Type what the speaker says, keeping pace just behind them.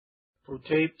For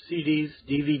tape, CDs,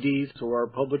 DVDs, or our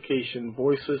publication,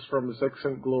 Voices from His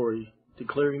Excellent Glory,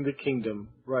 Declaring the Kingdom,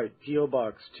 write P.O.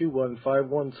 Box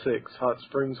 21516, Hot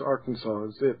Springs,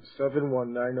 Arkansas, zip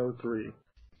 71903.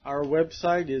 Our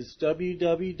website is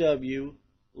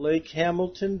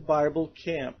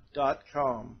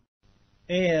www.lakehamiltonbiblecamp.com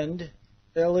and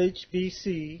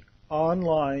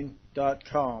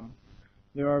lhbconline.com.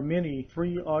 There are many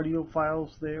free audio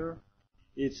files there.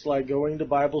 It's like going to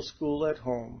Bible school at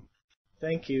home.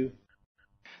 Thank you.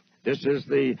 This is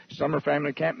the Summer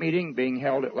Family Camp Meeting being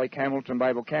held at Lake Hamilton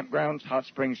Bible Campgrounds, Hot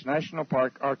Springs National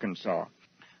Park, Arkansas.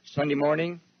 Sunday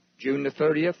morning, June the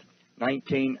 30th,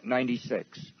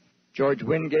 1996. George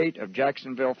Wingate of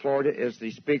Jacksonville, Florida, is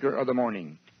the speaker of the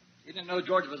morning. You didn't know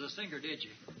George was a singer, did you?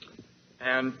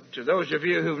 And to those of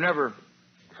you who've never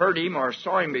heard him or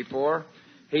saw him before,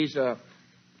 he's a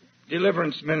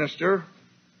deliverance minister,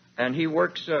 and he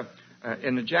works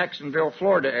in the Jacksonville,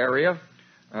 Florida area,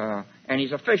 and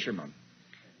he's a fisherman.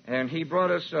 And he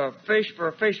brought us fish for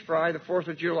a fish fry the 4th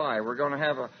of July. We're going to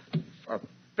have a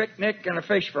picnic and a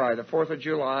fish fry the 4th of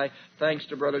July, thanks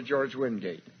to Brother George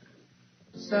Wingate.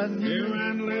 New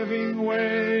and living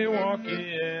way, walk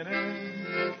in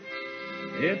it.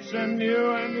 It's a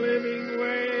new and living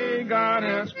way God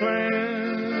has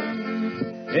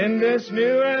planned. In this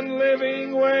new and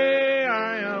living way,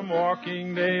 I am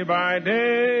walking day by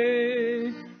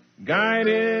day,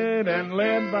 guided and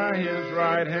led by His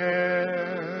right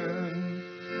hand.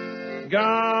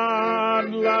 God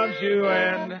loves you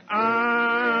and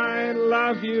I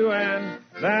love you, and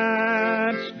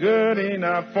that's good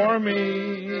enough for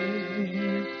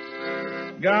me.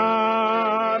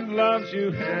 God loves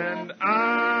you and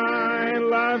I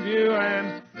love you,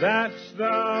 and that's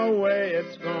the way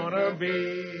it's gonna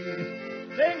be.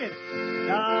 Sing it.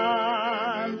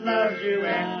 God loves you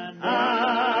and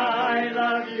I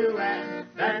love you, and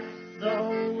that's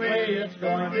the way it's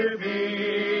going to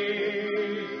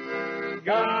be.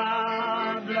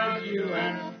 God loves you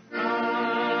and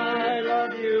I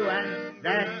love you, and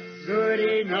that's good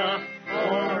enough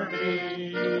for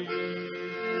me.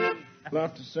 I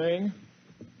love to sing.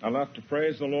 I love to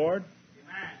praise the Lord.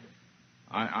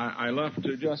 I love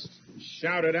to just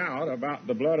shout it out about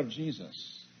the blood of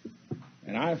Jesus.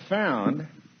 And I've found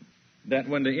that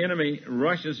when the enemy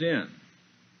rushes in,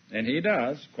 and he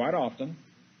does quite often,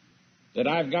 that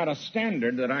I've got a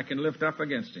standard that I can lift up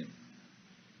against him.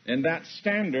 And that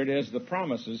standard is the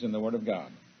promises in the Word of God.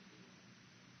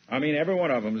 I mean, every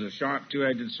one of them is a sharp,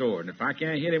 two-edged sword. And if I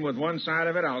can't hit him with one side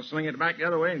of it, I'll sling it back the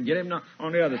other way and get him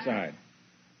on the other side.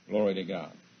 Glory to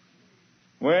God.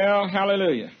 Well,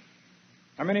 hallelujah.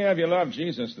 How many of you love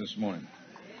Jesus this morning?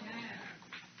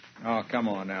 Oh, come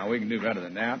on now. We can do better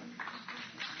than that.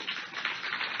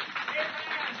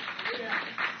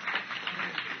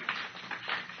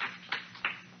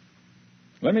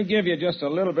 Let me give you just a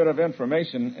little bit of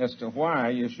information as to why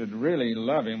you should really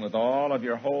love Him with all of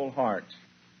your whole heart.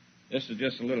 This is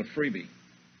just a little freebie.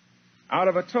 Out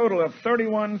of a total of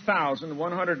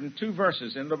 31,102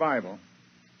 verses in the Bible,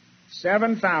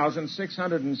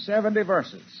 7,670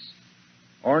 verses,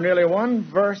 or nearly one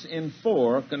verse in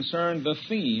 4, concern the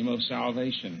theme of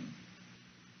salvation.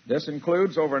 This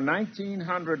includes over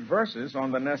 1,900 verses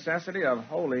on the necessity of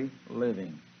holy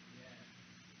living,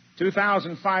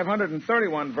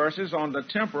 2,531 verses on the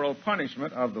temporal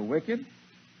punishment of the wicked,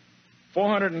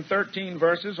 413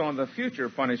 verses on the future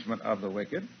punishment of the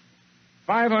wicked,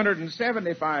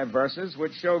 575 verses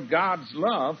which show God's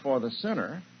love for the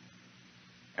sinner,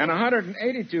 and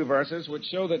 182 verses which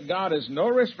show that God is no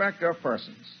respecter of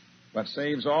persons, but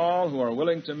saves all who are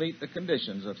willing to meet the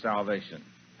conditions of salvation.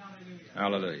 Hallelujah.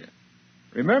 Hallelujah.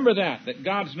 Remember that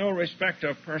God's no respecter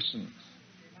of persons.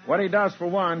 What He does for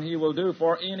one, He will do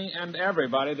for any and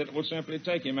everybody that will simply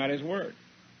take Him at His word.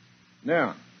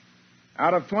 Now,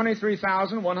 out of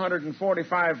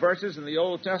 23,145 verses in the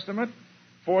Old Testament,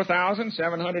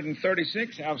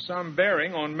 4,736 have some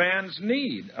bearing on man's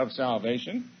need of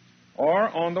salvation or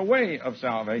on the way of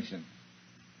salvation.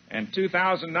 And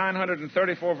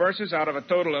 2,934 verses out of a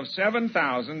total of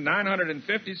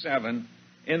 7,957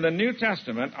 in the New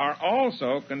Testament are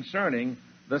also concerning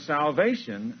the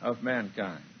salvation of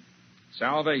mankind.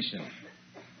 Salvation.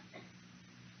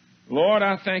 Lord,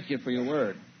 I thank You for Your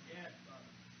word.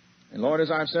 And Lord,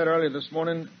 as I've said earlier this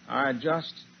morning, I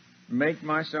just make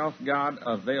myself, God,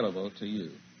 available to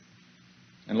You.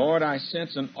 And Lord, I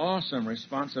sense an awesome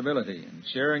responsibility in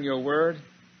sharing Your word.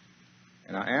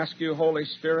 And I ask You, Holy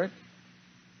Spirit,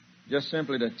 just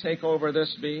simply to take over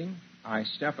this being. I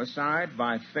step aside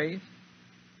by faith.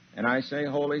 And I say,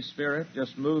 Holy Spirit,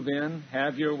 just move in,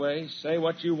 have Your way, say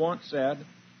what You want said,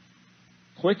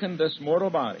 quicken this mortal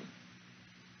body,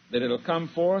 that it'll come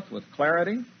forth with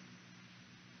clarity,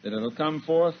 that it'll come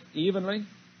forth evenly,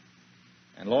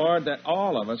 and, Lord, that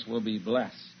all of us will be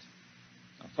blessed.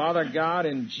 Now, Father God,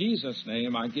 in Jesus'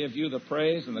 name, I give you the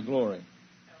praise and the glory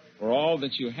for all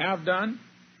that you have done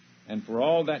and for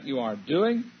all that you are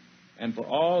doing and for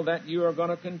all that you are going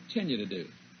to continue to do.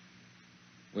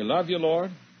 We love you,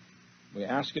 Lord. We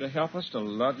ask you to help us to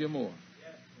love you more.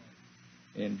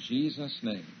 In Jesus'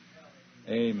 name,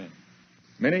 amen.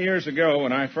 Many years ago,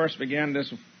 when I first began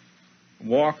this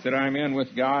walk that I'm in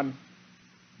with God,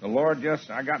 the Lord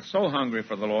I got so hungry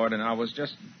for the Lord, and I was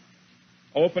just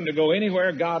open to go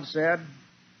anywhere God said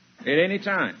at any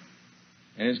time.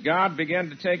 And as God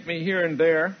began to take me here and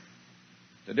there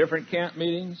to different camp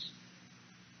meetings,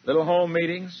 little home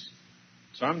meetings,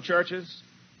 some churches,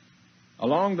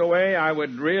 along the way I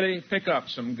would really pick up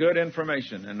some good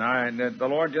information. And the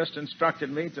Lord just instructed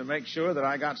me to make sure that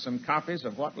I got some copies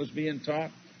of what was being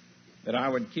taught, that I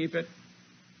would keep it,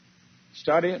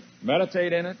 study it,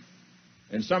 meditate in it.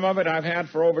 And some of it I've had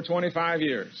for over 25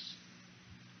 years.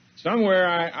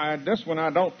 Somewhere, this one I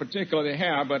don't particularly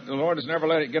have, but the Lord has never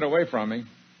let it get away from me.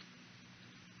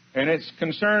 And it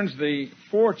concerns the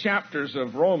 4 chapters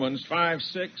of Romans, 5,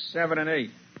 6, 7, and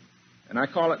 8. And I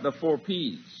call it the 4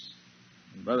 P's.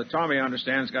 And Brother Tommy, I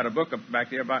understand, has got a book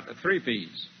back there about the 3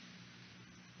 P's.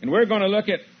 And we're going to look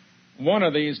at one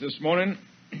of these this morning.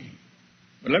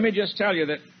 But let me just tell you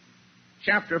that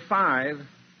chapter 5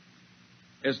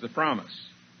 is the promise.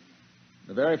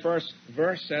 The very first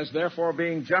verse says, therefore,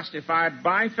 being justified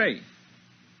by faith,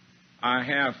 I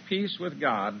have peace with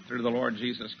God through the Lord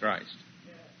Jesus Christ.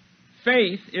 Yes.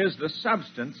 Faith is the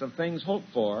substance of things hoped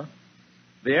for,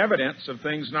 the evidence of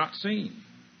things not seen.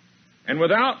 And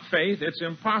without faith, it's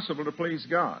impossible to please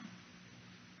God.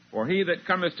 For he that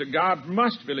cometh to God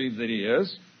must believe that he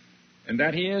is, and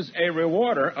that he is a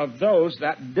rewarder of those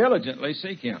that diligently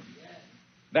seek him.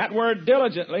 That word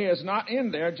diligently is not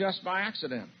in there just by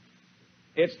accident.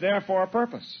 It's there for a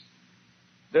purpose.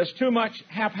 There's too much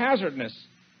haphazardness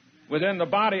within the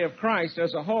body of Christ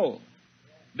as a whole.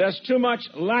 There's too much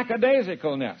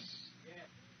lackadaisicalness.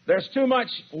 There's too much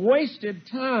wasted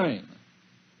time.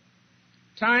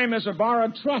 Time is a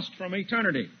borrowed trust from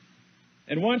eternity.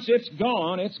 And once it's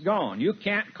gone, it's gone. You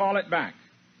can't call it back.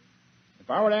 If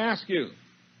I were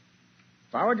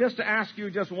just to ask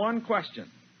you just one question,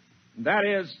 that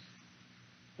is,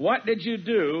 what did you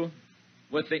do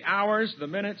with the hours, the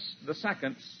minutes, the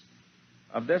seconds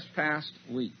of this past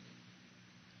week?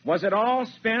 Was it all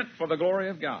spent for the glory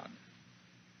of God?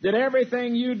 Did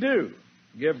everything you do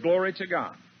give glory to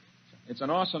God? It's an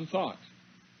awesome thought.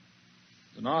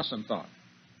 It's an awesome thought.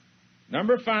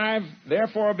 Number 5,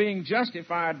 therefore, being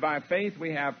justified by faith,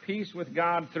 we have peace with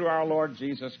God through our Lord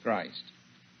Jesus Christ.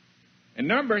 And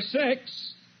number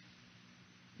 6,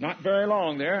 not very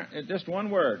long there, just one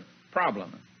word,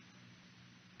 problem.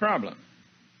 Problem.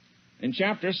 In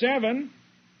chapter 7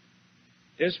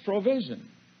 is provision.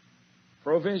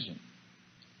 Provision.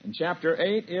 In chapter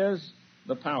 8 is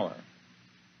the power.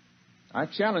 I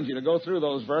challenge you to go through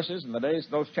those verses and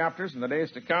those chapters in the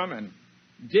days to come and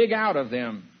dig out of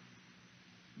them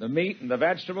the meat and the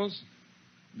vegetables,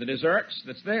 the desserts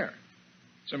that's there.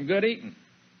 Some good eating.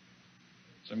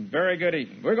 Some very good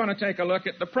eating. We're going to take a look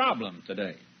at the problem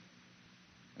today.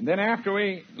 And then after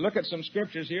we look at some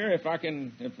scriptures here, if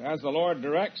as the Lord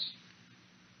directs,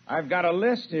 I've got a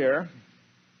list here,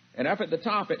 and up at the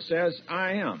top it says,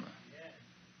 I am.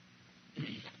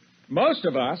 Most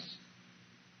of us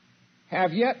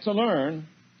have yet to learn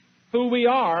who we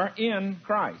are in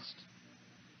Christ.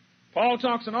 Paul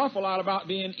talks an awful lot about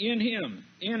being in Him,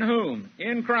 in whom,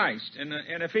 in Christ, in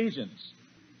Ephesians.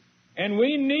 And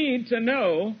we need to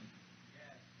know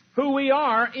who we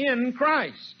are in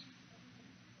Christ.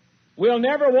 We'll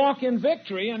never walk in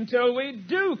victory until we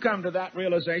do come to that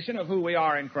realization of who we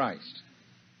are in Christ.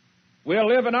 We'll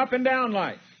live an up and down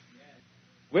life.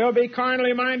 We'll be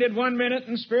carnally minded one minute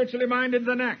and spiritually minded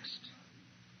the next.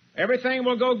 Everything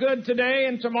will go good today,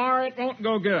 and tomorrow it won't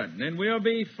go good. And we'll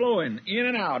be flowing in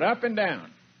and out, up and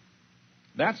down.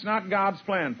 That's not God's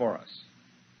plan for us.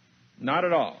 Not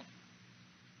at all.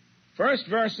 First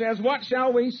verse says, what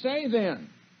shall we say then?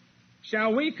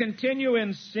 Shall we continue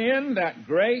in sin that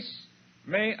grace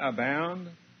may abound?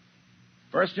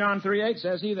 1 John 3:8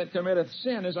 says, he that committeth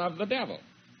sin is of the devil.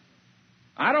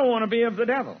 I don't want to be of the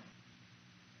devil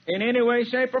in any way,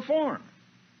 shape, or form.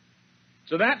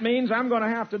 So that means I'm going to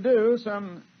have to do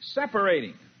some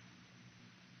separating.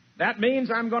 That means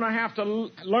I'm going to have to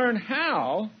learn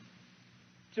how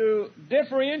to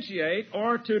differentiate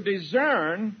or to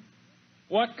discern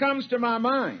what comes to my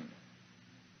mind.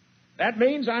 That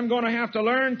means I'm going to have to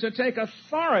learn to take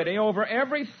authority over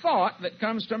every thought that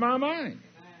comes to my mind.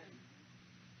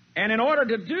 And in order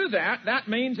to do that, that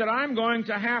means that I'm going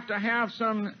to have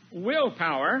some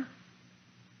willpower.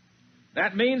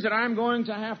 That means that I'm going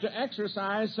to have to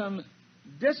exercise some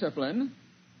discipline.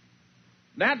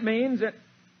 That means that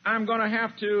I'm going to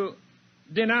have to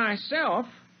deny self.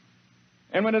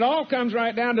 And when it all comes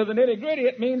right down to the nitty-gritty,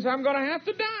 it means I'm going to have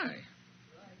to die.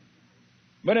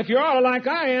 But if you're all like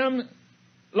I am,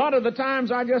 a lot of the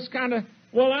times I just kind of,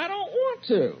 well, I don't want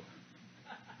to.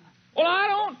 Well, I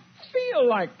don't feel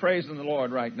like praising the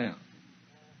Lord right now.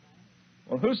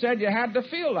 Well, who said you had to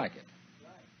feel like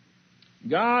it?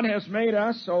 God has made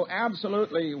us so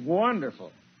absolutely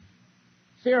wonderful,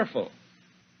 fearful.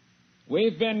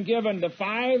 We've been given the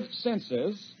 5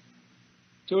 senses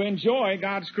to enjoy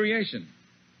God's creation.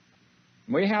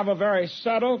 We have a very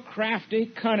subtle, crafty,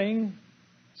 cunning,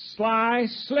 sly,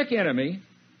 slick enemy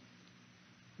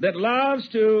that loves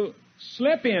to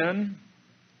slip in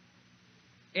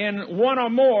one or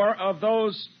more of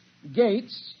those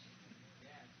gates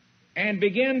and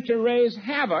begin to raise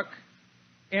havoc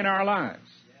in our lives.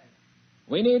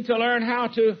 We need to learn how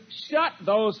to shut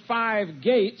those 5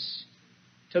 gates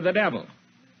to the devil.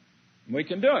 We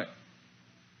can do it.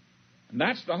 And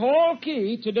that's the whole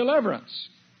key to deliverance.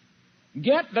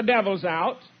 Get the devils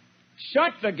out,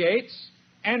 shut the gates,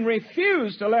 and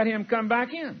refuse to let him come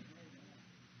back in.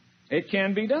 It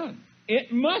can be done.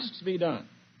 It must be done.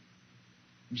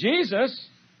 Jesus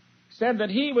said that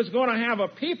he was going to have a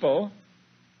people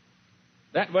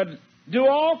that would do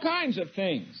all kinds of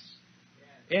things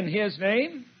in his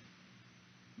name.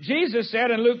 Jesus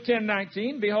said in Luke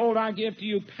 10:19, "Behold, I give to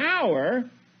you power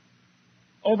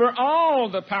over all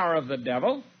the power of the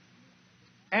devil,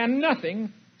 and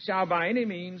nothing shall by any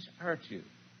means hurt you."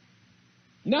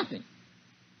 Nothing.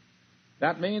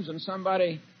 That means when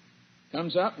somebody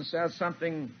comes up and says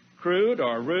something crude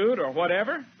or rude or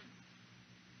whatever,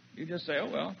 you just say, "Oh,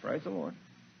 well, praise the Lord."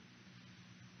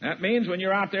 That means when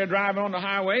you're out there driving on the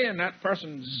highway and that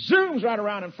person zooms right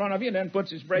around in front of you and then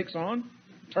puts his brakes on,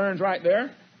 turns right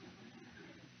there,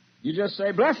 you just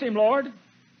say, "Bless him, Lord.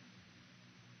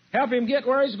 Help him get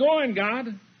where he's going,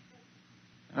 God."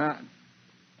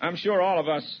 I'm sure all of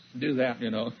us do that,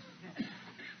 you know.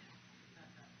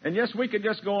 And yes, we could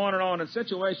just go on and on in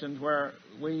situations where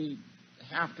we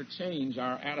have to change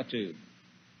our attitude.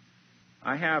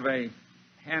 I have a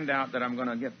handout that I'm going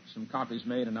to get some copies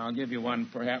made, and I'll give you one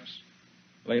perhaps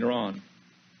later on.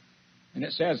 And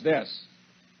it says this: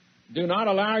 "Do not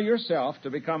allow yourself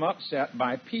to become upset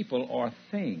by people or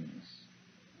things.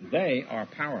 They are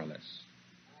powerless.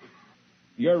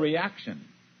 Your reaction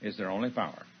is their only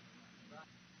power."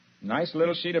 Nice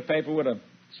little sheet of paper with a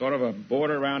sort of a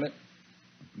border around it.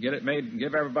 Get it made,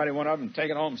 give everybody one of them, and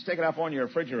take it home, stick it up on your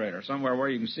refrigerator somewhere where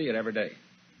you can see it every day.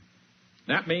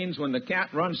 That means when the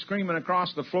cat runs screaming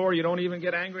across the floor, you don't even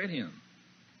get angry at him.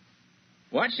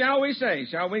 What shall we say?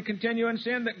 Shall we continue in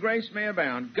sin that grace may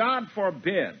abound? God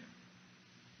forbid.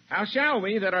 How shall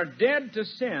we that are dead to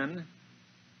sin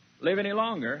live any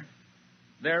longer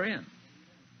therein?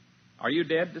 Are you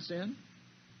dead to sin?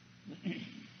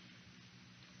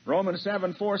 Romans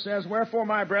 7:4 says, "Wherefore,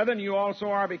 my brethren, you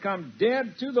also are become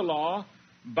dead to the law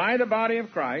by the body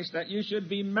of Christ, that you should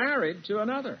be married to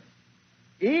another,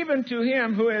 even to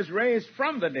him who is raised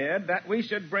from the dead, that we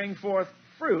should bring forth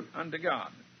fruit unto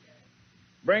God."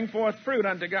 Bring forth fruit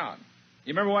unto God.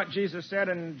 You remember what Jesus said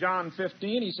in John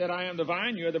 15? He said, "I am the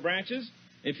vine, you are the branches.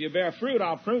 If you bear fruit,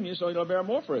 I'll prune you so you'll bear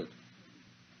more fruit."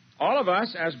 All of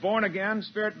us, as born-again,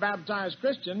 Spirit-baptized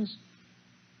Christians,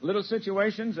 little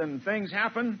situations and things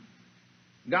happen,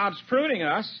 God's pruning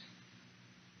us.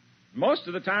 Most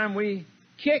of the time we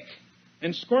kick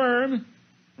and squirm,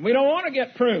 and we don't want to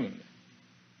get pruned.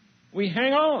 We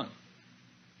hang on.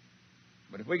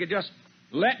 But if we could just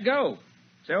let go,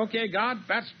 say, "Okay, God,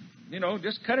 that's,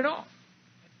 just cut it off."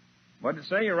 What did it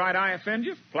say? Your right eye offend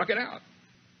you? Pluck it out.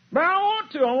 "But I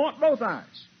want to. I want both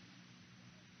eyes."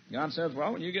 God says,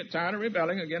 "Well, when you get tired of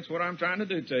rebelling against what I'm trying to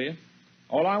do to you,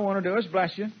 all I want to do is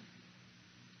bless you."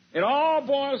 It all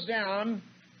boils down,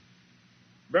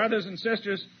 brothers and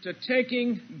sisters, to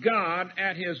taking God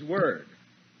at His word.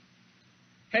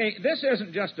 Hey, this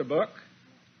isn't just a book.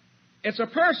 It's a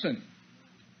person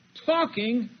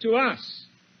talking to us.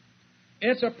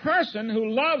 It's a person who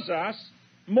loves us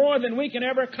more than we can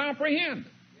ever comprehend.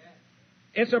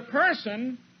 It's a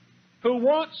person who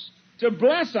wants to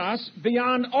bless us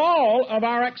beyond all of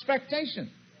our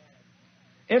expectation.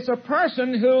 It's a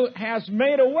person who has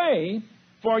made a way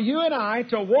for you and I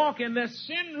to walk in this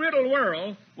sin-riddled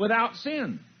world without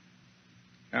sin.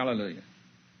 Hallelujah.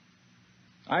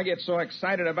 I get so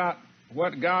excited about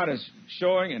what God is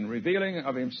showing and revealing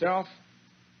of Himself.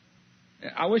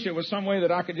 I wish it was some way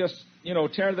that I could just,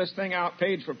 tear this thing out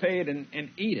page for page and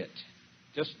eat it.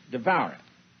 Just devour it.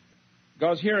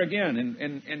 Because here again,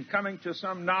 in coming to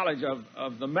some knowledge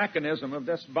of the mechanism of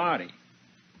this body,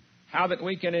 how that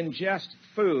we can ingest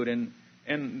food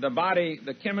and the body,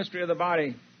 the chemistry of the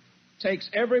body takes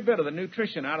every bit of the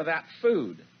nutrition out of that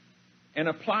food and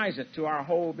applies it to our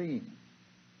whole being.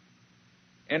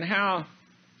 And how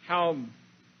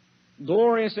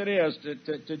glorious it is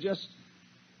to just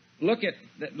look at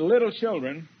the little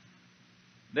children.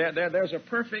 There's a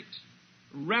perfect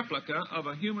replica of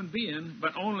a human being,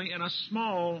 but only in a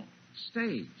small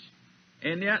stage.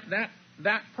 And yet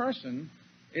that person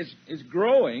is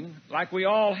growing like we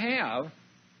all have,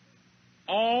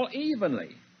 all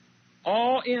evenly,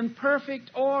 all in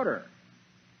perfect order.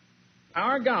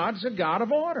 Our God's a God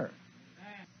of order.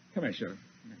 Come here, sugar.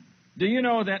 Do you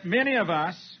know that many of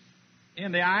us,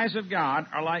 in the eyes of God,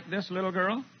 are like this little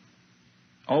girl?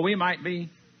 Oh, we might be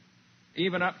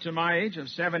even up to my age of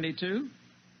 72,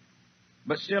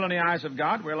 but still in the eyes of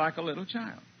God, we're like a little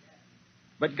child.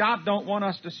 But God don't want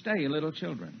us to stay little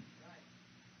children.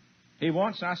 He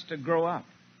wants us to grow up.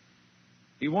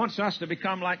 He wants us to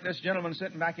become like this gentleman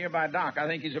sitting back here by Doc. I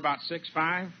think he's about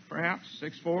 6'5", perhaps,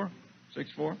 6'4".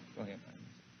 6'4". Go ahead.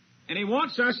 And He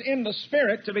wants us in the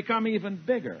Spirit to become even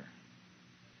bigger.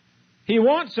 He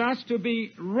wants us to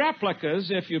be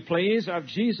replicas, if you please, of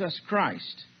Jesus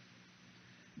Christ.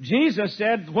 Jesus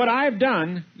said, what I've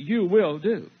done, you will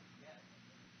do.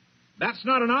 That's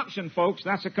not an option, folks.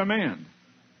 That's a command.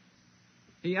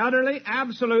 He utterly,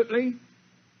 absolutely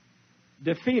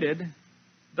defeated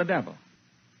the devil.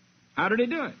 How did He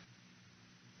do it?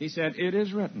 He said, it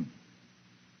is written.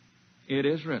 It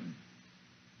is written.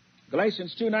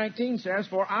 Galatians 2:19 says,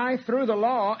 for I through the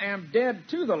law am dead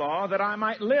to the law, that I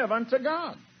might live unto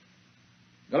God.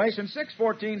 Galatians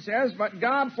 6:14 says, but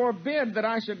God forbid that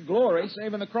I should glory,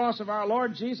 save in the cross of our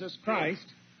Lord Jesus Christ.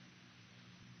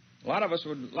 A lot of us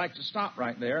would like to stop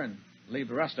right there and leave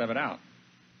the rest of it out.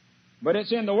 But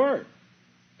it's in the Word.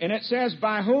 And it says,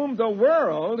 by whom the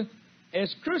world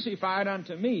is crucified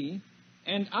unto me,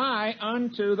 and I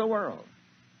unto the world.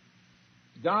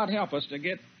 God help us to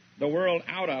get the world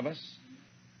out of us.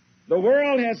 The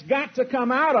world has got to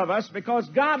come out of us, because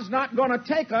God's not going to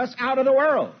take us out of the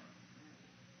world.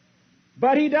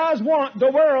 But He does want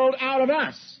the world out of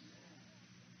us,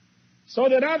 so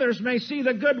that others may see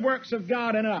the good works of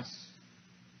God in us,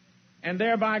 and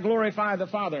thereby glorify the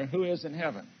Father who is in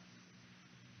heaven.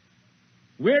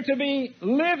 We're to be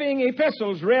living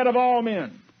epistles read of all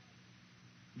men.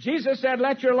 Jesus said,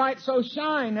 let your light so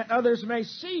shine that others may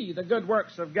see the good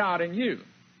works of God in you.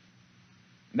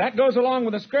 And that goes along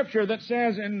with the scripture that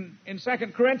says in 2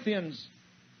 Corinthians,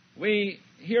 we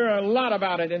hear a lot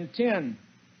about it in 10.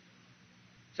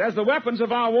 It says, the weapons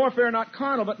of our warfare are not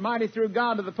carnal, but mighty through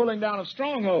God to the pulling down of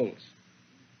strongholds.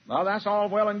 Well, that's all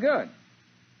well and good.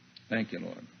 Thank you,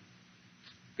 Lord.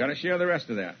 Got to share the rest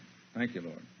of that. Thank you,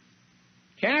 Lord.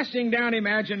 Casting down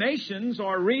imaginations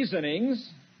or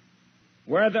reasonings.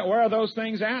 Where are those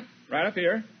things at? Right up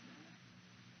here.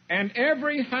 And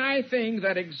every high thing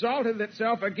that exalteth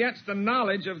itself against the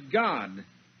knowledge of God.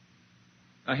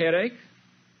 A headache.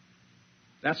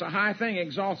 That's a high thing,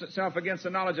 exalts itself against the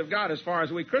knowledge of God as far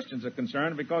as we Christians are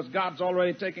concerned, because God's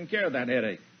already taken care of that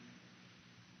headache.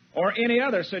 Or any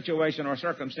other situation or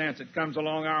circumstance that comes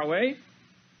along our way.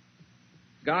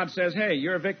 God says, hey,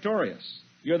 you're victorious.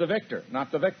 You're the victor,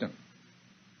 not the victim.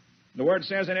 The Word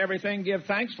says, in everything give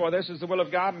thanks, for this is the will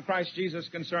of God in Christ Jesus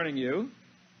concerning you.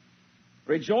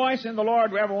 Rejoice in the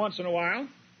Lord every once in a while.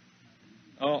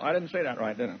 Oh, I didn't say that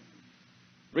right, did I?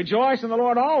 Rejoice in the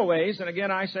Lord always, and again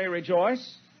I say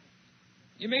rejoice.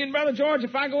 You mean, Brother George,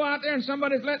 if I go out there and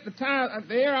somebody's let the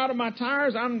air out of my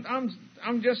tires,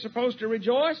 I'm just supposed to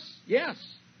rejoice? Yes.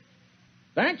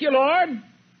 Thank you, Lord.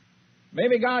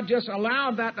 Maybe God just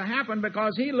allowed that to happen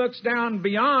because He looks down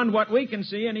beyond what we can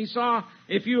see, and He saw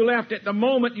if you left at the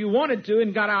moment you wanted to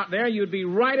and got out there, you'd be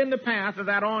right in the path of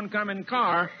that oncoming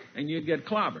car, and you'd get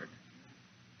clobbered.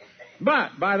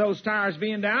 But by those tires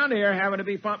being down there, having to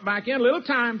be pumped back in, a little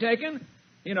time taken,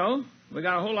 we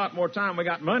got a whole lot more time. We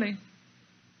got money.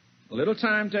 A little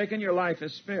time taken, your life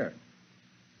is spared.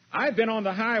 I've been on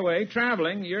the highway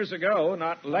traveling years ago,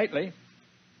 not lately,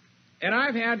 and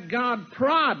I've had God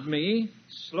prod me,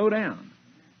 slow down.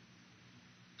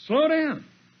 Slow down.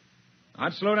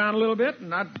 I'd slow down a little bit,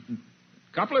 and a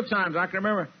couple of times I can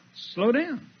remember, slow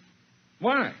down.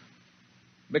 Why?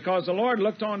 Because the Lord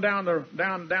looked on down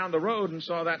the road and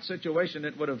saw that situation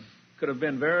that could have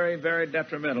been very, very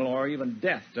detrimental or even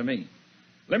death to me.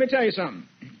 Let me tell you something.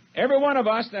 Every one of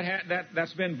us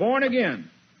that's been born again,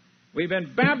 we've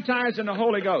been baptized in the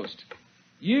Holy Ghost.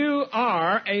 You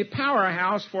are a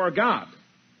powerhouse for God.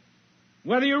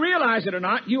 Whether you realize it or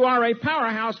not, you are a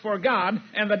powerhouse for God,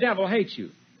 and the devil hates you.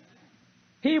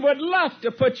 He would love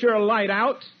to put your light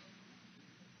out.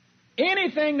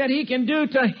 Anything that he can do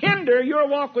to hinder your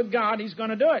walk with God, he's going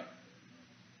to do it.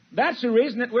 That's the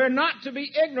reason that we're not to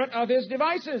be ignorant of his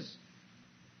devices.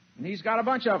 And he's got a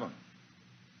bunch of them.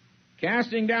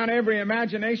 Casting down every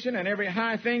imagination and every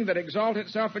high thing that exalts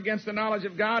itself against the knowledge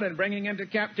of God, and bringing into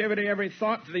captivity every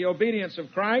thought to the obedience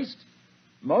of Christ.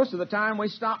 Most of the time we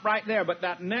stop right there, but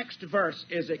that next verse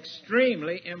is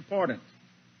extremely important.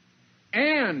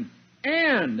 And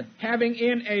having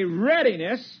in a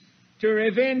readiness to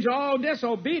revenge all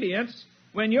disobedience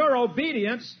when your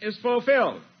obedience is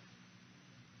fulfilled.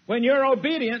 When your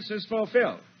obedience is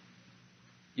fulfilled.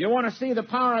 You want to see the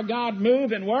power of God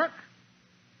move and work?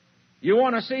 You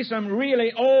want to see some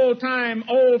really old-time,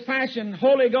 old-fashioned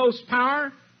Holy Ghost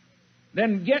power?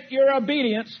 Then get your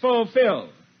obedience fulfilled.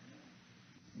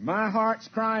 My heart's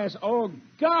cry is, oh,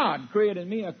 God, create in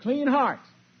me a clean heart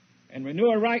and renew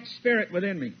a right spirit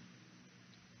within me.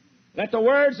 Let the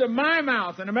words of my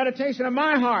mouth and the meditation of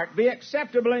my heart be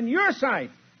acceptable in your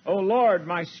sight, O Lord,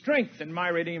 my strength and my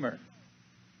Redeemer.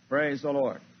 Praise the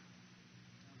Lord.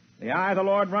 The eye of the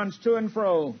Lord runs to and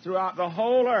fro throughout the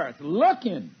whole earth,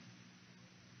 looking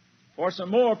for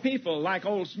some more people like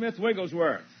old Smith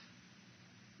Wigglesworth,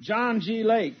 John G.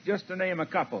 Lake, just to name a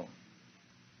couple.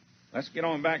 Let's get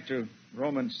on back to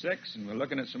Romans 6, and we're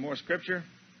looking at some more Scripture.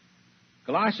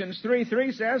 Colossians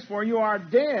 3:3 says, for you are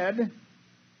dead,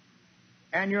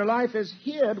 and your life is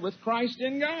hid with Christ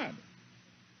in God.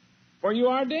 For you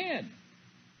are dead.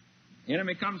 The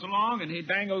enemy comes along, and he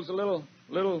dangles a little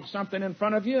something in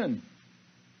front of you, and,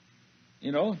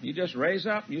 you just raise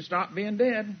up, and you stop being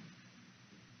dead.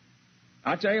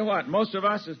 I'll tell you what, most of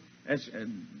us as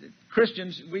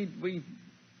Christians,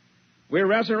 we're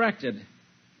resurrected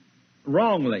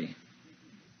wrongly.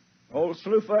 Old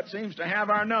Slewfoot seems to have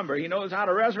our number. He knows how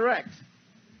to resurrect.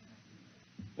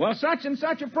 Well, such and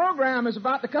such a program is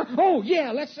about to come. Oh,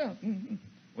 yeah, let's...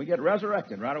 We get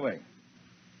resurrected right away.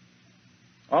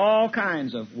 All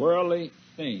kinds of worldly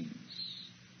things.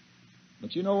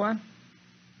 But you know what?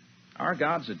 Our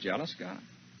God's a jealous God.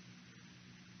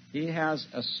 He has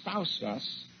espoused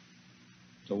us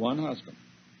to one husband.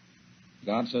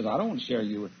 God says, I don't want to share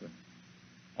you with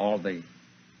all the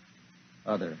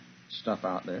other stuff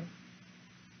out there.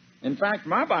 In fact,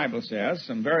 my Bible says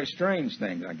some very strange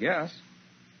things, I guess.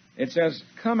 It says,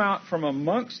 come out from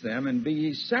amongst them and be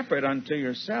ye separate unto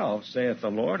yourselves, saith the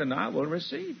Lord, and I will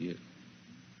receive you.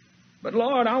 But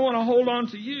Lord, I want to hold on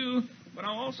to you, but I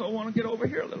also want to get over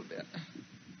here a little bit.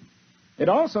 It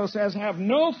also says, have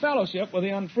no fellowship with the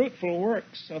unfruitful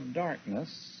works of darkness,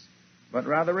 but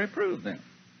rather reprove them.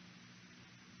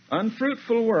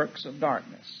 Unfruitful works of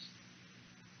darkness.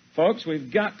 Folks,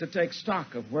 we've got to take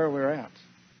stock of where we're at.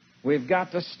 We've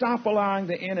got to stop allowing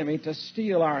the enemy to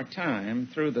steal our time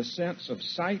through the sense of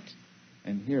sight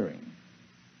and hearing.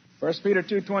 1 Peter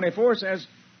 2:24 says,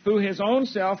 who his own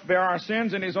self bare our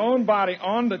sins in his own body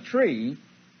on the tree,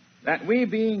 that we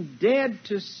being dead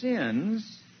to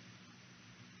sins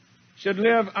should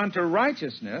live unto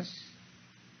righteousness,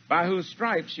 by whose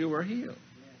stripes you were healed.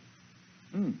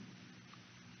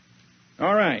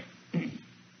 All right.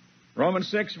 Romans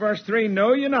 6, verse 3,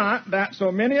 know ye not that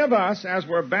so many of us as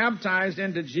were baptized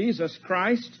into Jesus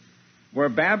Christ were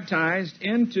baptized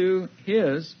into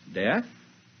his death?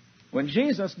 When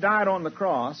Jesus died on the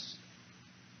cross,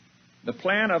 the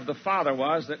plan of the Father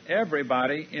was that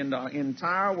everybody in the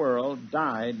entire world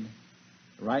died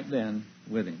right then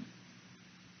with him.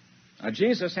 Now,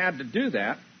 Jesus had to do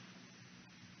that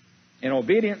in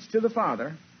obedience to the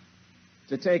Father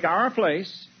to take our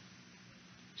place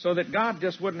so that God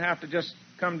just wouldn't have to just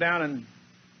come down and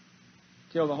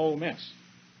kill the whole mess.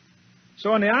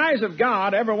 So in the eyes of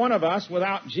God, every one of us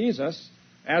without Jesus,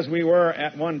 as we were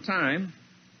at one time,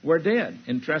 were dead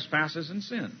in trespasses and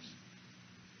sins.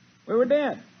 We were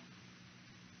dead.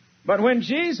 But when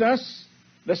Jesus,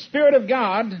 the Spirit of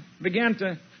God, began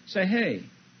to say, hey,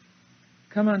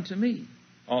 come unto me,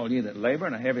 all ye that labor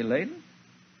and are heavy laden,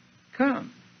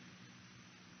 come.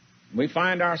 We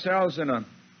find ourselves in a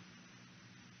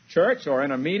church or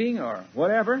in a meeting or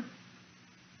whatever,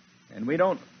 and we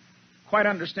don't quite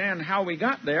understand how we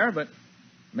got there, but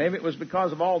maybe it was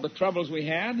because of all the troubles we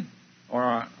had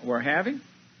or were having.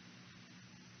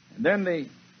 And then the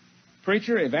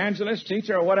preacher, evangelist,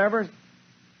 teacher, or whatever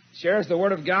shares the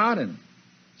Word of God, and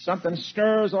something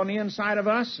stirs on the inside of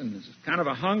us, and there's kind of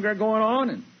a hunger going on,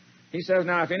 and He says,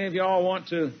 now, if any of y'all want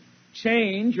to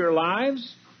change your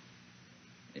lives,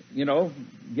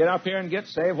 get up here and get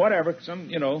saved, whatever,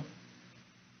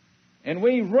 And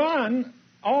we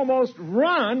almost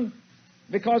run,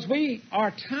 because we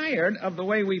are tired of the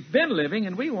way we've been living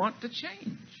and we want to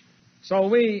change. So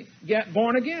we get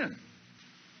born again.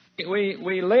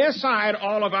 We lay aside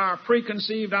all of our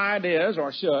preconceived ideas,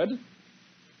 or should,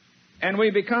 and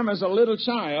we become as a little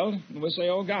child, and we say,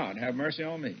 oh God, have mercy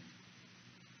on me.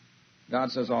 God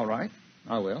says, all right,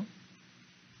 I will.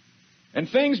 And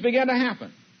things begin to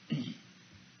happen.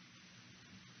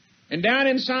 And down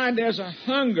inside there's a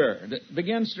hunger that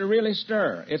begins to really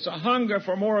stir. It's a hunger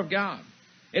for more of God.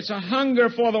 It's a hunger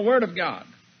for the Word of God.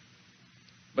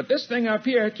 But this thing up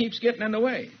here keeps getting in the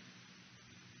way.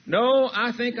 No,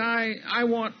 I think I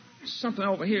want something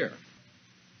over here.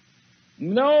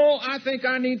 No, I think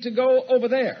I need to go over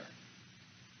there.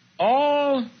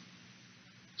 All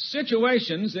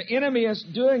situations, the enemy is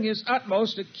doing his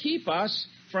utmost to keep us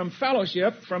from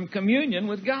fellowship, from communion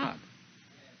with God.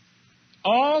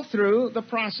 All through the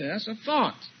process of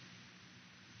thought.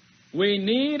 We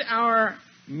need our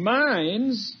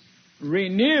minds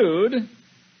renewed,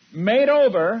 made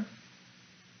over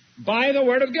by the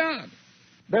Word of God.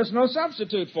 There's no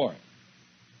substitute for it.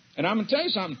 And I'm going to tell you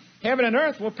something. Heaven and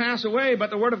earth will pass away, but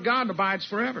the Word of God abides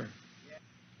forever.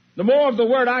 The more of the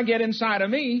Word I get inside of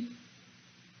me,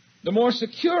 the more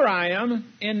secure I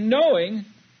am in knowing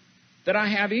that I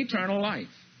have eternal life.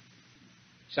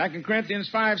 2 Corinthians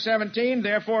 5:17,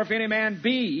 therefore if any man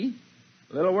be,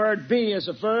 the little word be as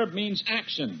a verb means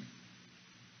action.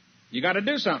 You got to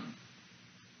do something.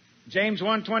 James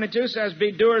 1:22 says,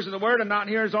 be doers of the word and not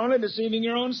hearers only, deceiving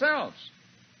your own selves.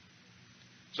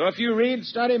 So if you read,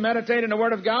 study, meditate in the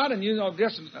Word of God, and you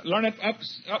just learn it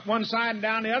up one side and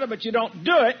down the other, but you don't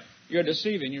do it, you're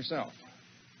deceiving yourself.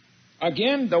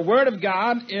 Again, the Word of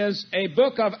God is a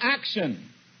book of action.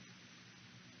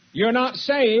 You're not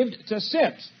saved to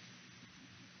sit.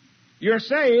 You're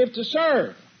saved to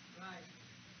serve.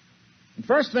 The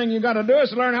first thing you've got to do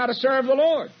is learn how to serve the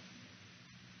Lord.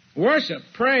 Worship,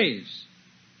 praise,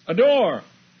 adore,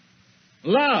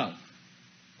 love,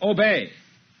 obey.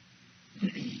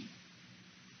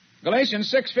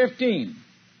 Galatians 6:15.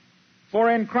 For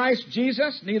in Christ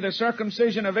Jesus neither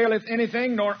circumcision availeth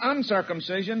anything, nor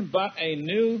uncircumcision, but a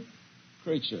new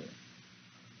creature.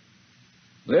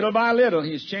 Little by little,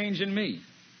 He's changing me.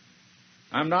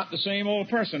 I'm not the same old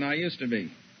person I used to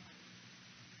be.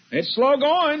 It's slow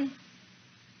going,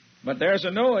 but there's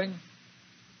a knowing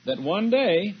that one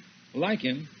day, like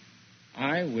Him,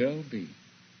 I will be.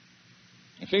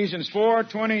 Ephesians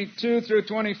 4:22 through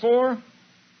 24,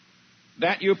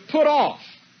 that you put off.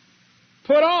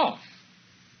 Put off.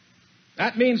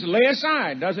 That means lay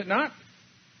aside, does it not?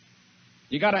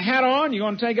 You got a hat on, you're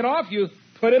going to take it off, you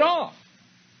put it off.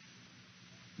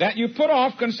 That you put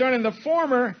off concerning the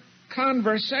former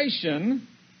conversation.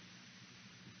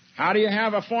 How do you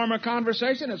have a former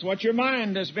conversation? It's what your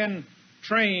mind has been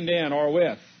trained in or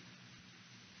with.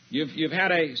 You've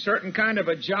had a certain kind of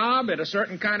a job at a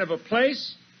certain kind of a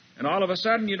place, and all of a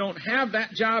sudden you don't have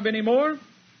that job anymore.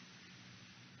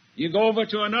 You go over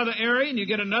to another area and you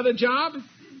get another job.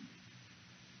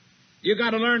 You've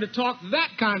got to learn to talk that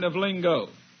kind of lingo.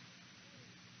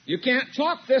 You can't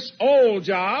talk this old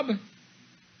job.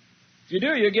 If you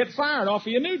do, you get fired off of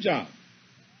your new job.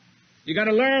 You've got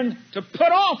to learn to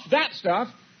put off that stuff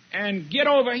and get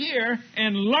over here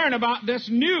and learn about this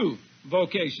new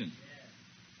vocation.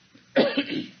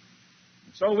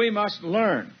 So we must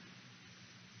learn.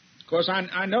 Of course,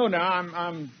 I know now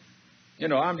I'm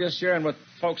just sharing with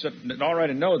folks that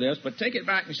already know this, but take it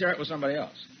back and share it with somebody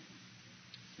else.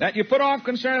 That you put off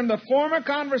concerning the former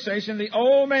conversation, the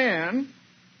old man,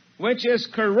 which is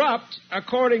corrupt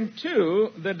according to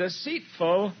the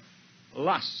deceitful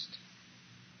lust.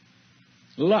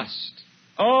 Lust.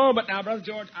 Oh, but now, Brother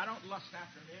George, I don't lust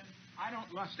after men. I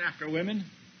don't lust after women.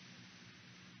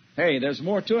 Hey, there's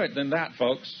more to it than that,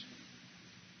 folks.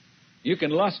 You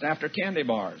can lust after candy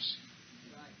bars.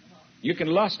 You can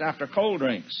lust after cold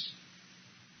drinks.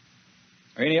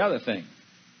 Or any other thing.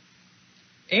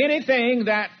 Anything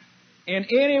that in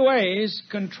any ways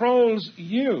controls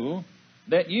you,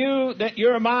 that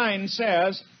your mind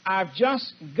says, I've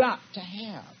just got to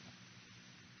have.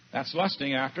 That's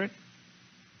lusting after it.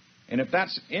 And if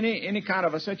that's any kind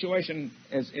of a situation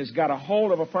is got a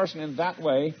hold of a person in that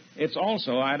way, it's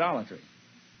also idolatry.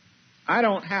 I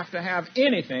don't have to have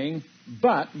anything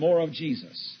but more of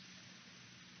Jesus.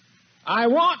 I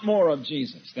want more of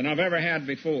Jesus than I've ever had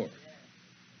before.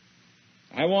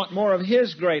 I want more of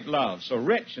His great love, so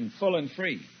rich and full and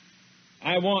free.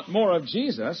 I want more of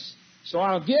Jesus so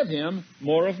I'll give him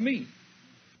more of me.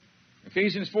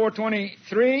 Ephesians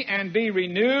 4:23, and be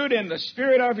renewed in the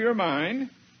spirit of your mind,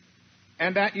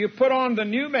 and that you put on the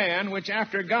new man, which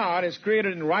after God is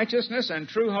created in righteousness and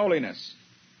true holiness.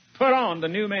 Put on the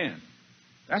new man.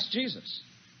 That's Jesus.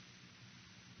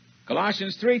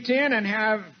 Colossians 3:10, and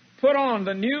have put on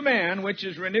the new man, which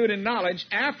is renewed in knowledge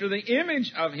after the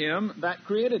image of him that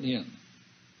created him.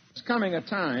 It's coming a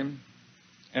time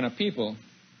and a people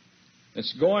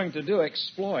that's going to do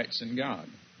exploits in God.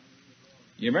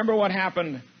 You remember what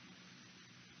happened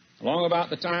along about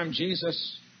the time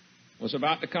Jesus was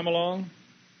about to come along?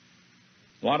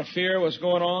 A lot of fear was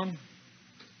going on.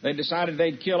 They decided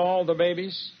they'd kill all the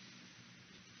babies,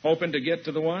 hoping to get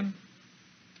to the one.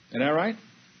 Isn't that right?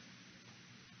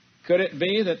 Could it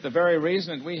be that the very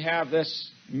reason that we have this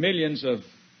millions of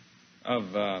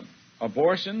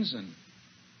abortions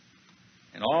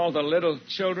and all the little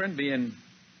children being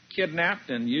kidnapped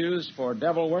and used for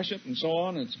devil worship and so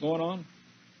on, it's going on?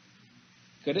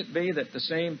 Could it be that the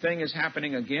same thing is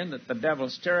happening again, that the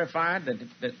devil's terrified,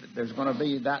 that there's going to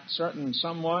be that certain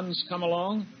someone's come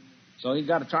along, so he's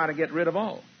got to try to get rid of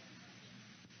all?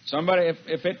 Somebody,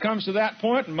 if it comes to that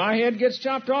point and my head gets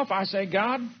chopped off, I say,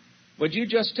 God, would you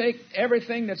just take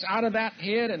everything that's out of that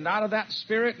head and out of that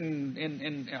spirit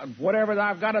and whatever that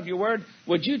I've got of your word,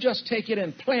 would you just take it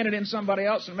and plant it in somebody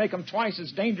else and make them twice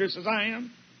as dangerous as I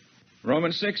am?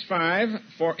 Romans 6:5,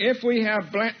 for if we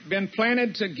have been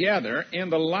planted together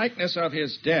in the likeness of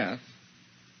his death,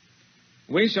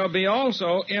 we shall be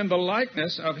also in the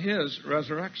likeness of his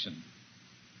resurrection.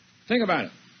 Think about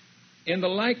it. In the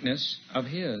likeness of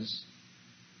his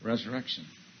resurrection.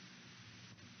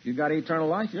 If you've got eternal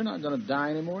life, you're not going to die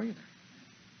anymore either.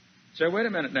 Say, wait a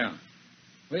minute now.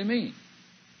 What do you mean?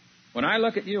 When I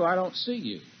look at you, I don't see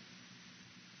you.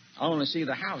 I only see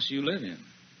the house you live in.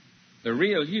 The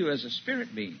real you is a spirit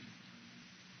being.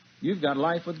 You've got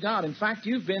life with God. In fact,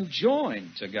 you've been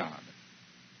joined to God.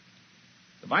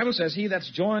 The Bible says he that's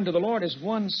joined to the Lord is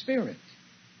one spirit.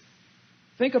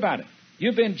 Think about it.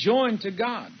 You've been joined to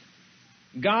God.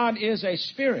 God is a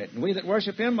spirit, and we that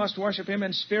worship him must worship him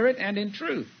in spirit and in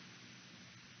truth.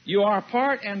 You are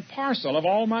part and parcel of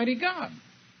Almighty God.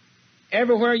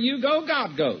 Everywhere you go,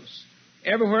 God goes.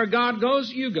 Everywhere God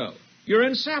goes, you go. You're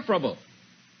inseparable.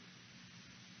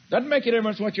 Doesn't make a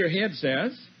difference what your head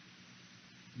says.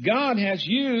 God has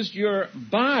used your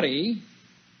body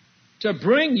to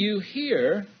bring you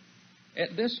here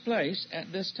at this place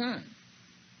at this time,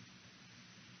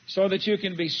 so that you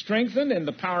can be strengthened in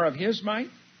the power of his might,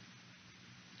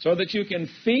 so that you can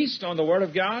feast on the Word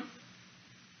of God,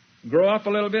 grow up a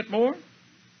little bit more,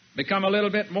 become a little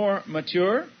bit more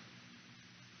mature,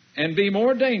 and be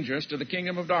more dangerous to the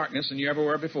kingdom of darkness than you ever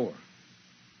were before.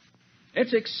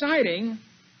 It's exciting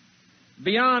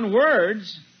beyond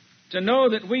words to know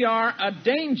that we are a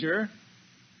danger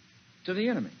to the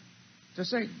enemy, to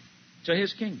Satan, to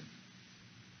his kingdom.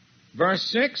 Verse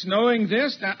 6, knowing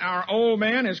this, that our old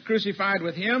man is crucified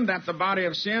with him, that the body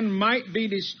of sin might be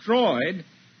destroyed,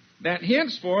 that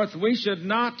henceforth we should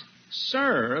not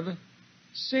serve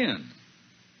sin.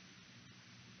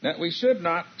 That we should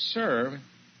not serve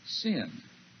sin.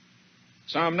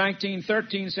 Psalm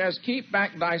 19:13 says, keep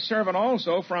back thy servant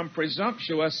also from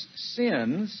presumptuous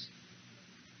sins.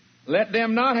 Let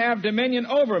them not have dominion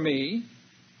over me.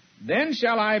 Then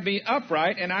shall I be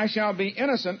upright, and I shall be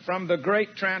innocent from the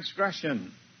great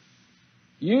transgression.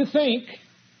 You think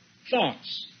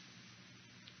thoughts.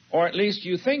 Or at least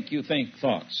you think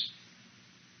thoughts.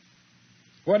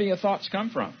 Where do your thoughts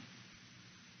come from?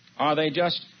 Are they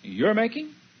just your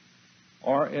making?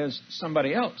 Or is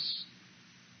somebody else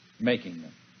making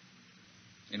them?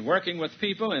 In working with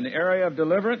people in the area of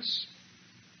deliverance,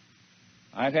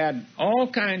 I've had all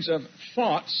kinds of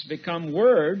thoughts become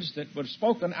words that were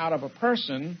spoken out of a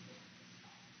person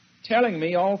telling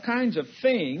me all kinds of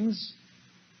things.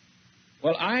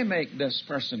 Well, I make this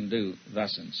person do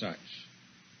thus and such.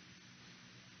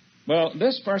 Well,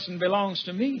 this person belongs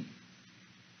to me.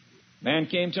 Man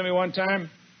came to me one time,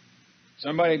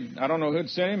 somebody, I don't know who'd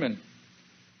sent him, and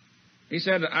he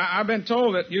said, I've been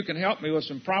told that you can help me with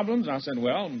some problems. I said,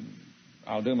 well,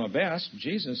 I'll do my best.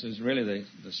 Jesus is really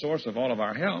the source of all of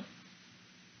our help,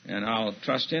 and I'll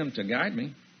trust him to guide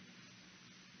me.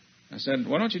 I said,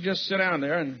 why don't you just sit down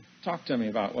there and talk to me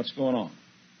about what's going on?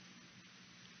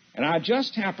 And I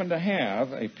just happened to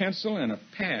have a pencil and a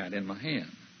pad in my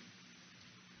hand.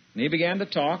 And he began to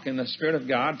talk, and the Spirit of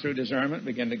God, through discernment,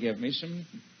 began to give me some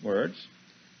words.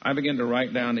 I began to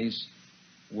write down these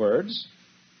words,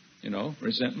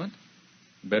 resentment,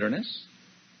 bitterness,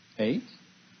 hate.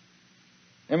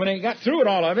 And when he got through with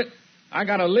all of it, I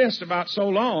got a list about so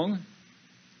long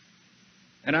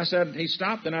And I said, he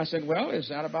stopped, and I said, well, is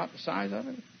that about the size of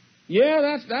it?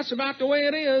 Yeah, that's about the way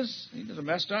it is. He's a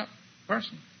messed up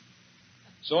person.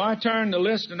 So I turned the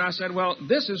list, and I said, well,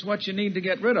 this is what you need to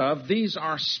get rid of. These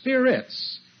are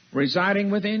spirits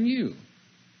residing within you.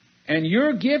 And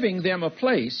you're giving them a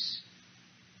place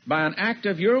by an act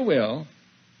of your will,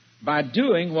 by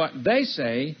doing what they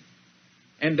say,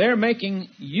 and they're making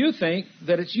you think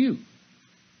that it's you.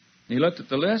 He looked at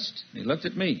the list, he looked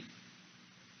at me.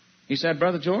 He said,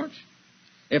 Brother George,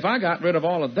 if I got rid of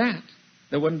all of that,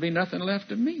 there wouldn't be nothing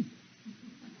left of me.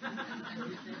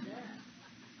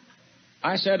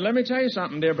 I said, let me tell you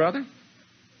something, dear brother.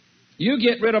 You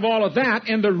get rid of all of that,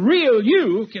 and the real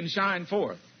you can shine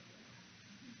forth.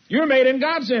 You're made in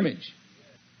God's image.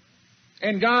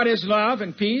 And God is love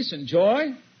and peace and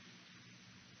joy,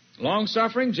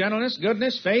 long-suffering, gentleness,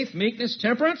 goodness, faith, meekness,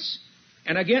 temperance.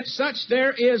 And against such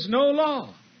there is no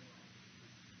law.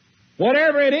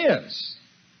 Whatever it is,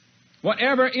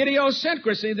 whatever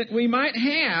idiosyncrasy that we might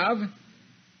have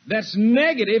that's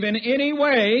negative in any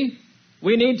way,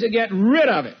 we need to get rid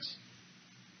of it.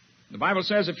 The Bible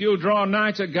says if you'll draw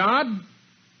nigh to God,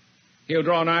 He'll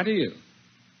draw nigh to you.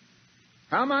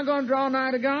 How am I going to draw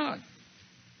nigh to God?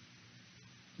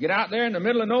 Get out there in the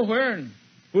middle of nowhere and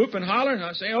whoop and holler and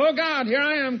I say, oh God, here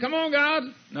I am. Come on, God.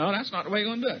 No, that's not the way you're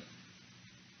going to do it.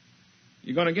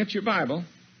 You're going to get your Bible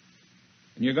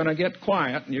and you're going to get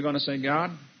quiet and you're going to say,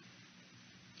 God,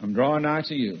 I'm drawing nigh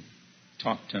to you.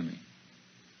 Talk to me.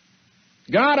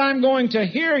 God, I'm going to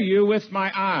hear you with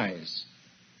my eyes.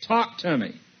 Talk to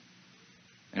me.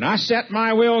 And I set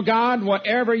my will, God,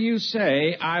 whatever you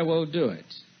say, I will do it.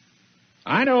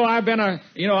 I know I've been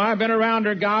around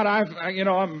her, God.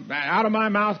 Out of my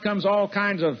mouth comes all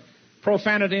kinds of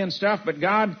profanity and stuff. But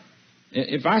God,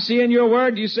 if I see in your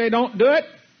word you say don't do it,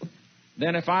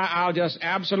 then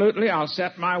I'll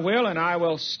set my will and I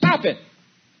will stop it.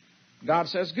 God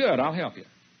says, good, I'll help you.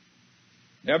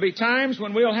 There'll be times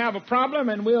when we'll have a problem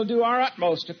and we'll do our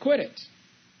utmost to quit it.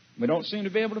 We don't seem to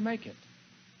be able to make it.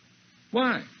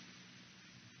 Why?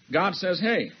 God says,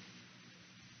 hey,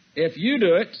 if you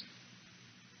do it,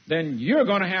 then you're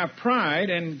going to have pride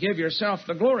and give yourself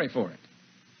the glory for it.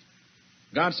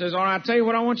 God says, all right, I'll tell you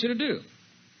what I want you to do.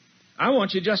 I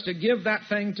want you just to give that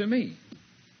thing to me.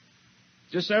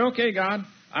 Just say, okay, God,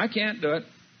 I can't do it.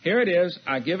 Here it is.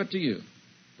 I give it to you.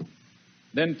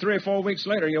 Then 3 or 4 weeks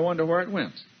later, you wonder where it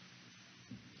went.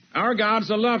 Our God's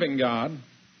a loving God,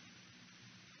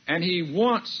 and He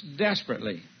wants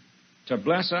desperately to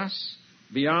bless us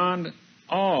beyond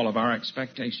all of our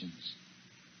expectations.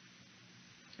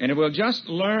 And if we'll just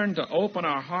learn to open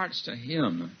our hearts to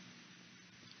Him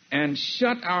and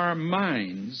shut our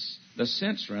minds, the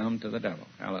sense realm, to the devil.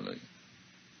 Hallelujah.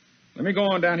 Let me go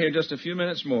on down here just a few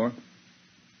minutes more.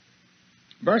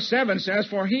 Verse 7 says,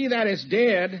 for he that is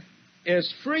dead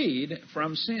is freed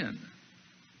from sin.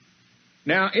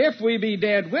 Now, if we be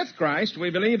dead with Christ, we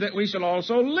believe that we shall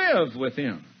also live with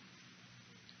Him.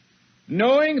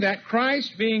 Knowing that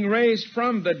Christ, being raised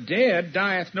from the dead,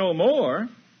 dieth no more,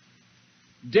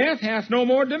 death hath no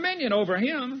more dominion over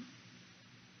Him.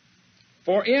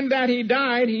 For in that He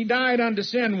died unto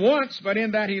sin once, but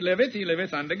in that He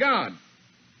liveth unto God.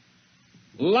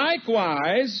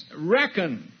 Likewise,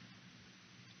 reckon.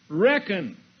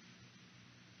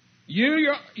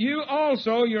 You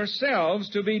also yourselves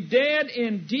to be dead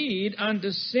indeed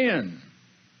unto sin,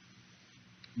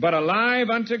 but alive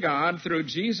unto God through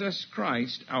Jesus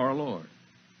Christ our Lord.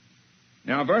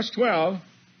 Now, verse 12,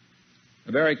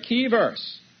 a very key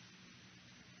verse.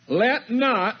 Let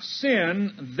not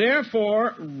sin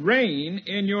therefore reign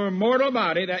in your mortal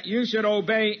body, that you should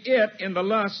obey it in the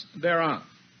lust thereof.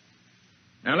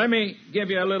 Now, let me give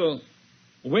you a little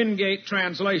Wingate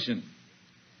translation.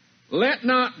 Let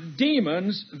not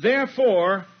demons,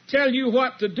 therefore, tell you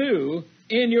what to do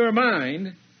in your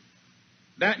mind,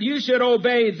 that you should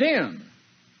obey them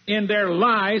in their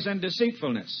lies and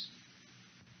deceitfulness.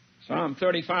 Psalm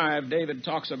 35, David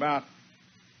talks about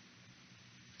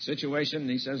a situation.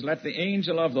 He says, let the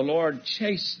angel of the Lord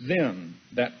chase them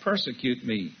that persecute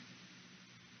me.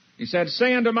 He said,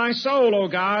 say unto my soul, O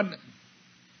God,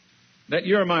 that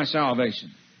you're my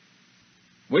salvation.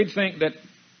 We'd think that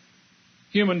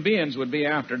human beings would be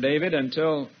after David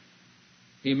until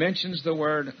he mentions the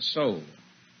word soul.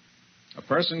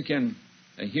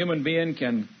 A human being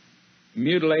can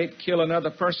mutilate, kill another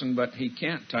person, but he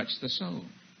can't touch the soul.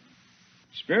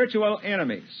 Spiritual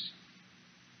enemies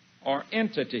or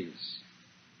entities,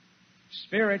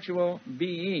 spiritual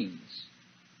beings.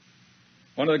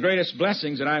 One of the greatest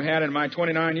blessings that I've had in my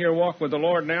 29-year walk with the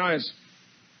Lord now is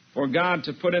for God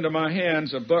to put into my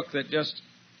hands a book that just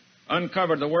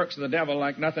uncovered the works of the devil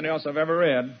like nothing else I've ever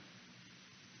read.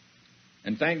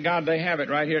 And thank God they have it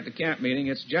right here at the camp meeting.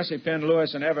 It's Jesse Penn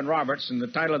Lewis and Evan Roberts, and the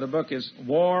title of the book is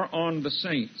War on the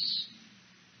Saints.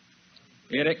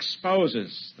 It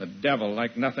exposes the devil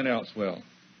like nothing else will.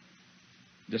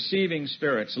 Deceiving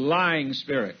spirits, lying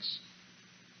spirits.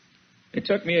 It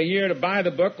took me a year to buy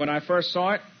the book. When I first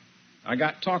saw it,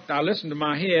 I listened to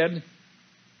my head,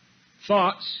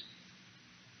 thoughts.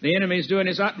 The enemy's doing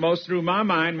his utmost through my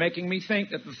mind, making me think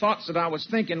that the thoughts that I was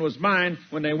thinking was mine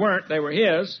when they weren't, they were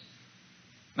his.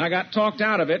 And I got talked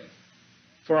out of it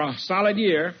for a solid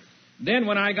year. Then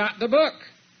when I got the book,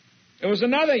 it was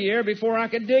another year before I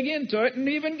could dig into it and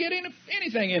even get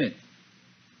anything in it.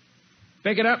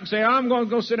 Pick it up and say, I'm going to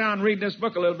go sit down and read this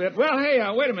book a little bit. Well, hey,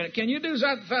 wait a minute. Can you do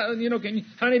that? Can you,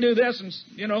 honey, do this?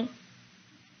 And,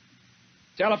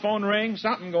 telephone ring,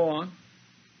 something go on.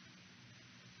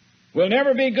 We'll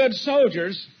never be good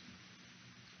soldiers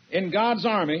in God's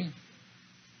army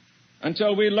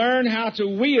until we learn how to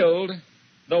wield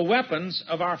the weapons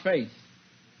of our faith.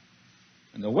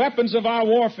 And the weapons of our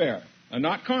warfare are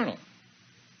not carnal.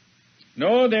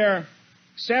 No, they're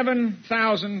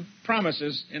 7,000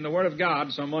 promises in the Word of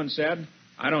God, someone said.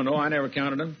 I don't know, I never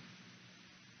counted them.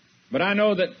 But I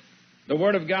know that the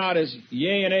Word of God is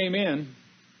yea and amen.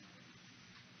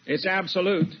 It's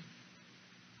absolute.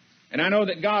 And I know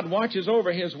that God watches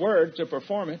over His Word to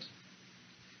perform it.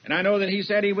 And I know that He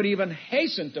said He would even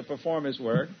hasten to perform His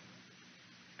Word.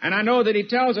 And I know that He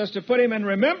tells us to put Him in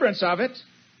remembrance of it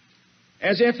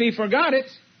as if He forgot it.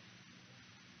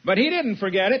 But He didn't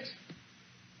forget it.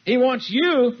 He wants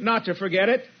you not to forget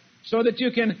it so that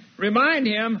you can remind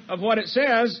Him of what it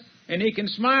says, and He can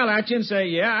smile at you and say,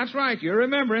 yeah, that's right, you're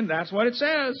remembering, that's what it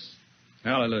says.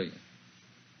 Hallelujah.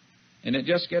 And it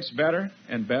just gets better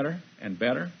and better and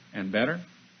better and better.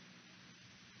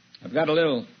 I've got a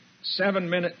little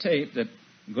 7-minute tape that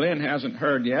Glenn hasn't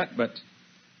heard yet, but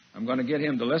I'm going to get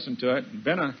him to listen to it.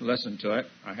 Benna listened to it.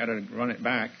 I had to run it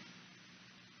back.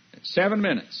 It's 7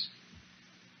 minutes.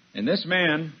 And this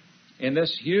man, in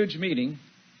this huge meeting,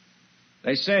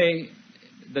 they say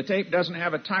the tape doesn't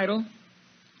have a title.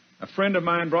 A friend of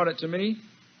mine brought it to me.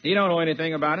 He don't know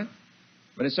anything about it.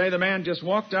 But they say the man just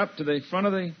walked up to the front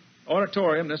of the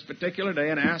auditorium this particular day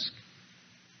and asked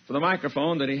for the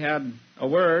microphone that he had a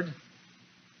word,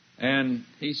 and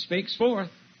he speaks forth.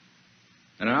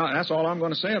 And that's all I'm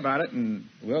going to say about it, and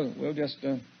we'll just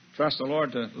trust the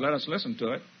Lord to let us listen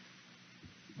to it.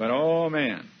 But, oh,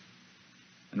 man.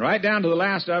 And right down to the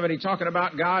last of it, he's talking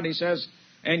about God. He says,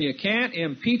 and you can't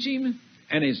impeach Him,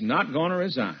 and He's not going to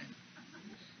resign.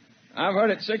 I've heard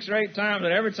it 6 or 8 times,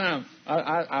 and every time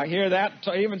I hear that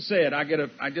even said,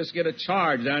 I just get a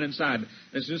charge down inside.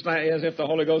 It's just like as if the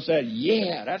Holy Ghost said,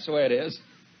 yeah, that's the way it is.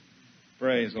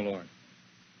 Praise the Lord.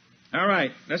 All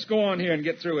right, let's go on here and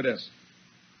get through with this.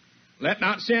 Let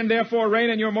not sin therefore reign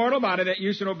in your mortal body, that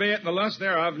you should obey it in the lust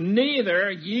thereof.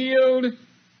 Neither yield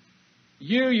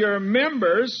you your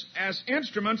members as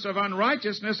instruments of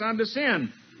unrighteousness unto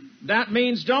sin. That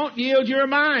means don't yield your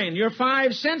mind, your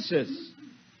 5 senses.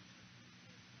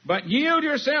 But yield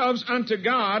yourselves unto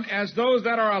God as those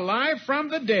that are alive from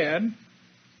the dead,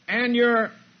 and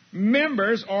your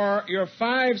members or your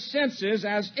 5 senses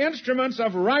as instruments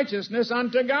of righteousness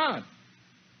unto God.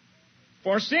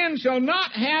 For sin shall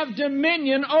not have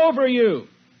dominion over you.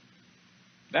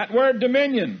 That word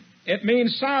dominion, it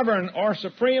means sovereign or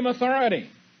supreme authority,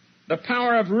 the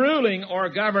power of ruling or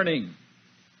governing.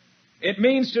 It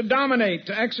means to dominate,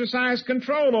 to exercise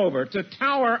control over, to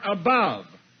tower above.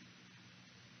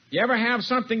 You ever have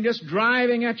something just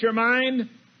driving at your mind?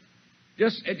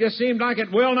 It just seems like it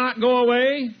will not go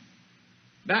away.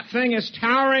 That thing is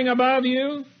towering above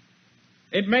you.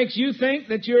 It makes you think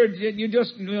that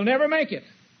you'll never make it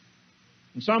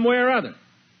in some way or other.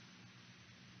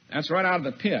 That's right out of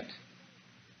the pit.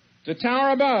 To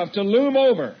tower above, to loom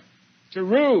over, to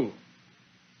rule,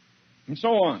 and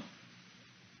so on.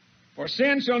 For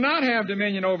sin shall not have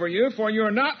dominion over you, for you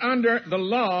are not under the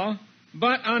law,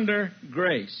 but under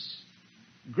grace.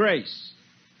 Grace.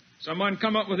 Someone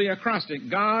come up with the acrostic,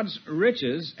 God's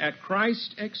riches at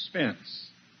Christ's expense.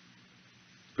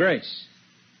 Grace.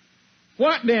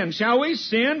 What then? Shall we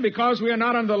sin because we are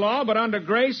not under the law, but under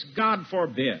grace? God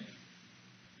forbid.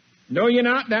 Know ye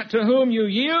not that to whom you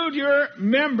yield your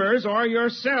members or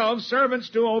yourselves servants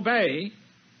to obey,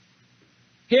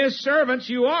 His servants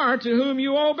you are to whom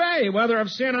you obey, whether of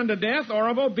sin unto death or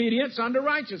of obedience unto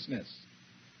righteousness.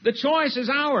 The choice is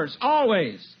ours,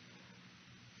 always.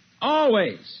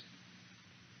 Always.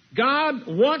 God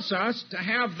wants us to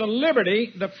have the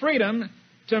liberty, the freedom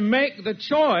to make the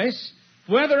choice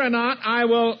whether or not I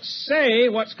will say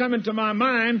what's coming to my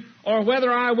mind or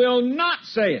whether I will not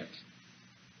say it.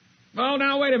 Well,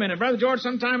 now, wait a minute, Brother George,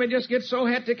 sometime it just gets so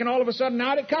hectic and all of a sudden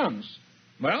out it comes.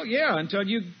 Well, yeah, until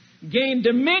you gain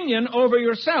dominion over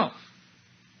yourself.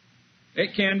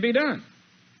 It can be done.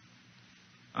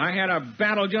 I had a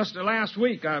battle just last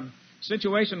week. A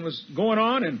situation was going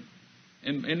on,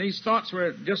 and these thoughts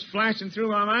were just flashing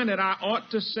through my mind that I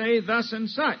ought to say thus and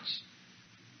such.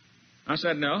 I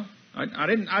said, no, I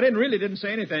didn't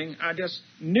say anything. I just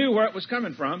knew where it was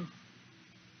coming from.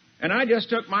 And I just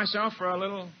took myself for a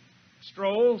little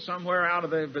stroll somewhere out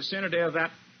of the vicinity of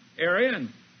that area and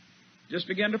just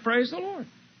began to praise the Lord.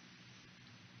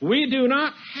 We do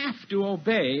not have to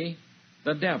obey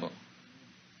the devil.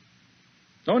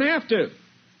 Don't have to.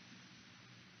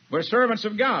 We're servants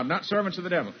of God, not servants of the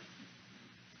devil.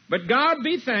 But God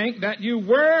be thanked that you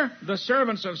were the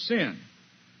servants of sin,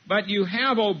 but you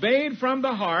have obeyed from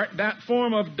the heart that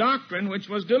form of doctrine which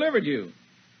was delivered you.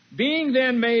 Being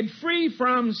then made free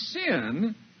from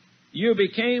sin, you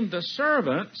became the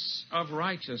servants of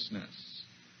righteousness.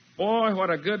 Boy, what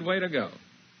a good way to go.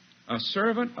 A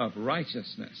servant of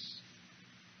righteousness.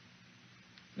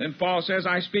 Then Paul says,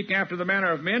 I speak after the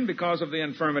manner of men because of the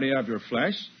infirmity of your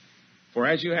flesh. For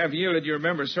as you have yielded your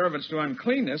members servants to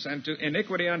uncleanness and to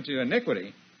iniquity unto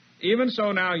iniquity, even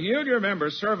so now yield your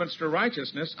members servants to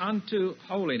righteousness unto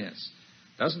holiness.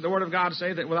 Doesn't the Word of God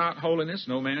say that without holiness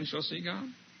no man shall see God?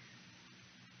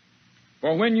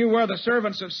 For when you were the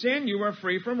servants of sin, you were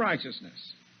free from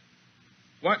righteousness.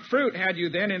 What fruit had you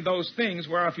then in those things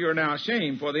whereof you are now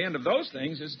ashamed? For the end of those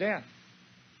things is death.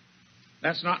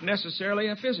 That's not necessarily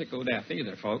a physical death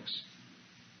either, folks.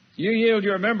 You yield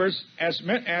your members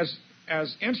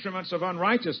as instruments of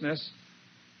unrighteousness,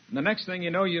 and the next thing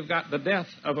you know, you've got the death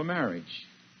of a marriage.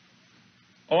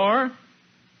 Or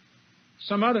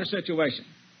some other situation.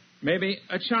 Maybe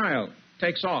a child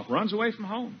takes off, runs away from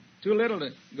home, too little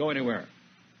to go anywhere.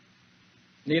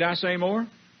 Need I say more?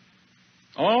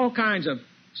 All kinds of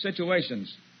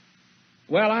situations.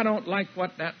 Well, I don't like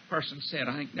what that person said.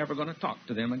 I ain't never going to talk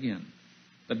to them again.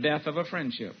 The death of a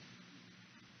friendship.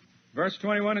 Verse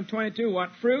 21 and 22,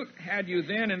 what fruit had you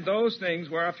then in those things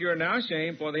whereof you are now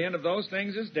ashamed? For the end of those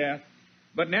things is death.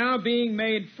 But now being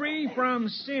made free from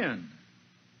sin.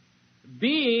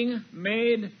 Being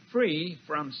made free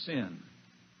from sin.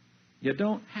 You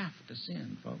don't have to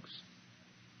sin, folks.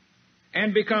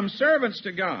 And become servants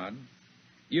to God.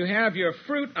 You have your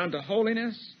fruit unto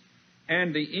holiness,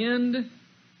 and the end,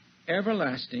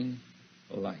 everlasting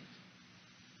life.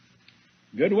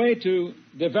 Good way to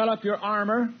develop your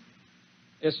armor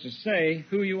is to say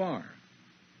who you are.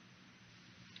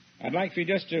 I'd like for you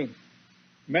just to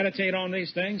meditate on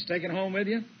these things, take it home with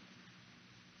you.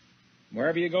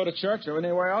 Wherever you go to church or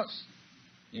anywhere else,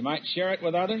 you might share it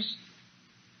with others.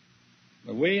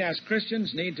 But we as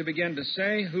Christians need to begin to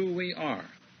say who we are.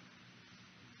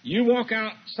 You walk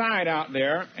outside out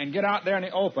there and get out there in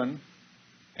the open,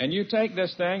 and you take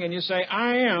this thing and you say,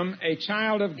 I am a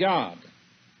child of God.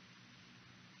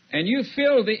 And you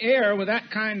fill the air with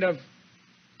that kind of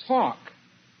talk,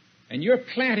 and you're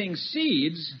planting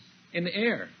seeds in the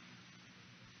air.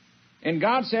 And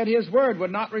God said His word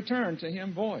would not return to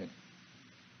Him void,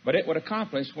 but it would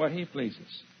accomplish what He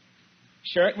pleases.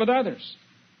 Share it with others.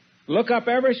 Look up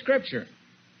every Scripture.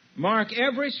 Mark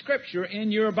every Scripture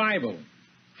in your Bible.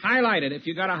 Highlight it. If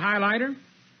you got a highlighter,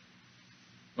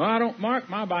 well, I don't mark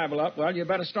my Bible up. Well, you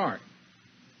better start.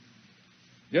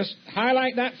 Just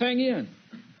highlight that thing in.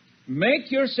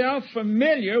 Make yourself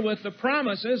familiar with the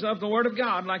promises of the Word of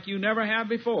God like you never have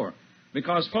before.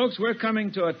 Because, folks, we're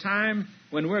coming to a time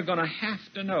when we're going to have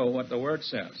to know what the Word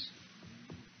says.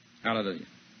 Hallelujah.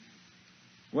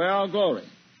 Well, glory.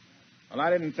 Well, I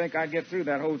didn't think I'd get through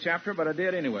that whole chapter, but I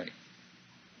did anyway.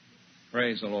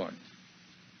 Praise the Lord.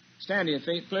 Stand to your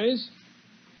feet, please.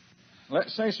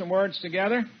 Let's say some words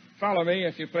together. Follow me,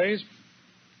 if you please.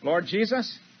 Lord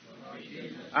Jesus,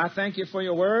 I thank you for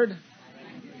your word.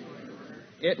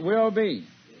 It will be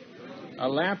a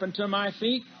lamp unto my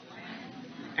feet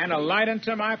and a light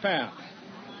unto my path.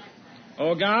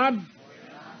 Oh God,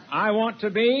 I want to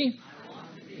be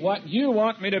what you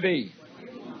want me to be.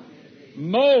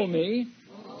 Mold me,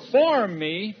 form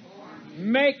me,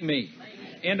 make me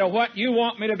into what you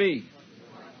want me to be.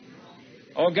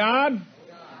 Oh God,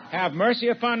 have mercy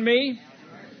upon me.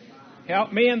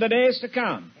 Help me in the days to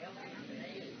come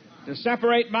to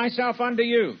separate myself unto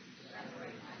you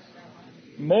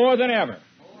more than ever,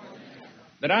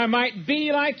 that I might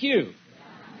be like you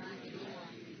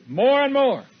more and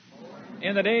more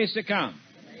in the days to come.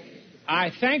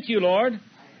 I thank you, Lord.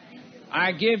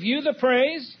 I give you the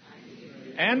praise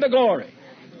and the glory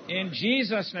In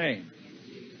Jesus' name.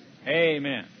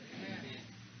 Amen.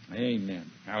 Amen.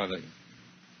 Hallelujah.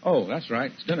 Oh, that's right.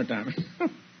 It's dinner time.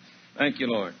 Thank you,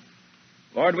 Lord.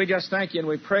 Lord, we just thank you and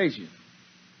we praise you.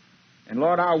 And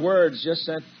Lord, our words just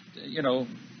said,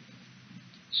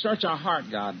 search our heart,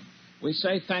 God. We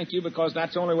say thank you because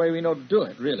that's the only way we know to do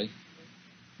it, really.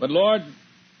 But Lord,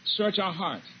 search our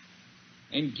heart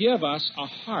and give us a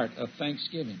heart of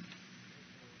thanksgiving.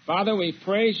 Father, we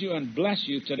praise you and bless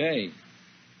you today.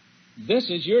 This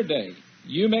is your day.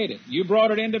 You made it. You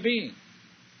brought it into being.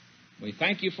 We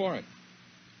thank you for it.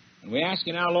 And we ask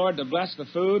you now, Lord, to bless the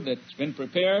food that's been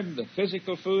prepared, the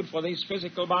physical food for these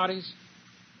physical bodies.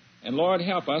 And Lord,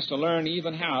 help us to learn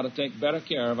even how to take better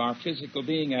care of our physical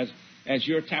being as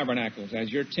your tabernacles, as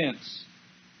your tents,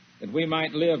 that we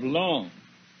might live long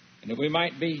and that we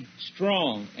might be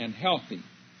strong and healthy.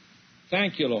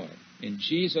 Thank you, Lord. In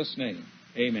Jesus' name,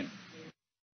 amen.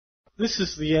 This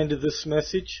is the end of this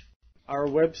message. Our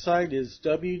website is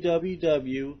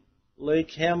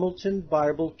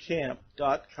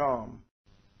www.lakehamiltonbiblecamp.com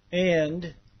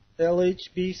and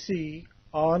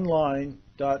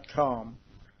lhbconline.com.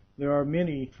 There are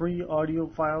many free audio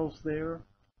files there.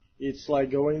 It's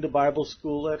like going to Bible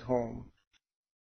school at home.